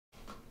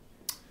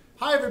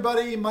Hi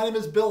everybody, my name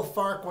is Bill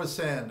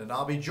Farquharson and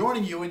I'll be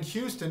joining you in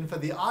Houston for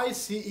the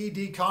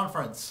ICED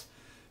conference.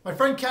 My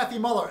friend Kathy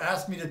Muller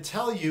asked me to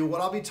tell you what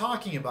I'll be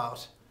talking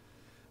about.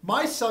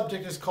 My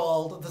subject is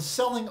called the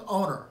selling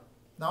owner.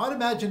 Now I'd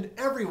imagine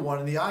everyone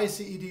in the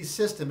ICED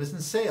system is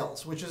in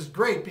sales, which is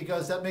great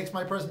because that makes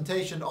my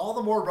presentation all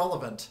the more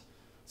relevant.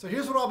 So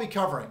here's what I'll be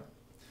covering.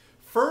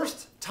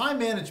 First, time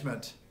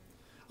management.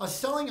 A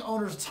selling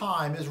owner's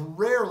time is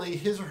rarely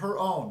his or her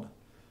own.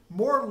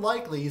 More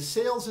likely,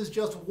 sales is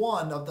just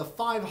one of the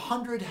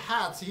 500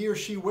 hats he or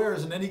she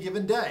wears in any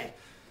given day.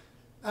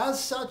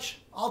 As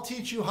such, I'll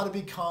teach you how to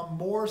become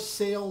more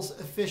sales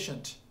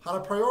efficient, how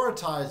to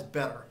prioritize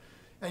better,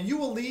 and you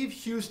will leave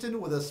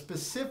Houston with a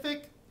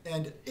specific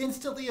and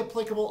instantly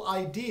applicable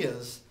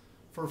ideas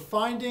for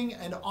finding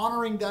and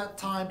honoring that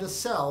time to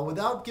sell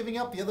without giving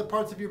up the other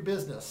parts of your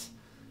business.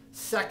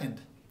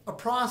 Second, a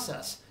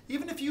process.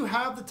 Even if you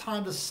have the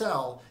time to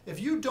sell, if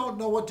you don't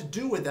know what to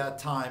do with that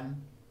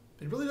time,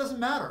 it really doesn't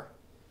matter.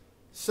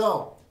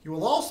 So, you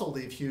will also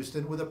leave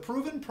Houston with a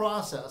proven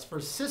process for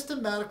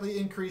systematically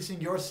increasing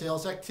your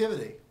sales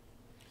activity.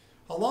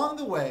 Along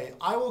the way,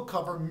 I will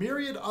cover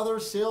myriad other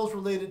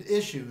sales-related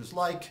issues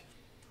like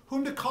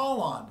whom to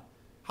call on,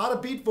 how to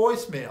beat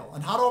voicemail,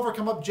 and how to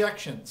overcome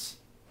objections.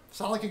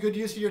 Sound like a good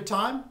use of your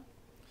time?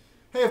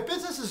 Hey, if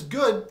business is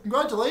good,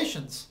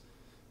 congratulations.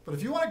 But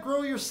if you want to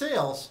grow your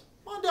sales,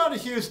 come on down to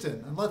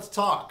Houston and let's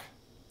talk.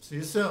 See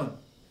you soon.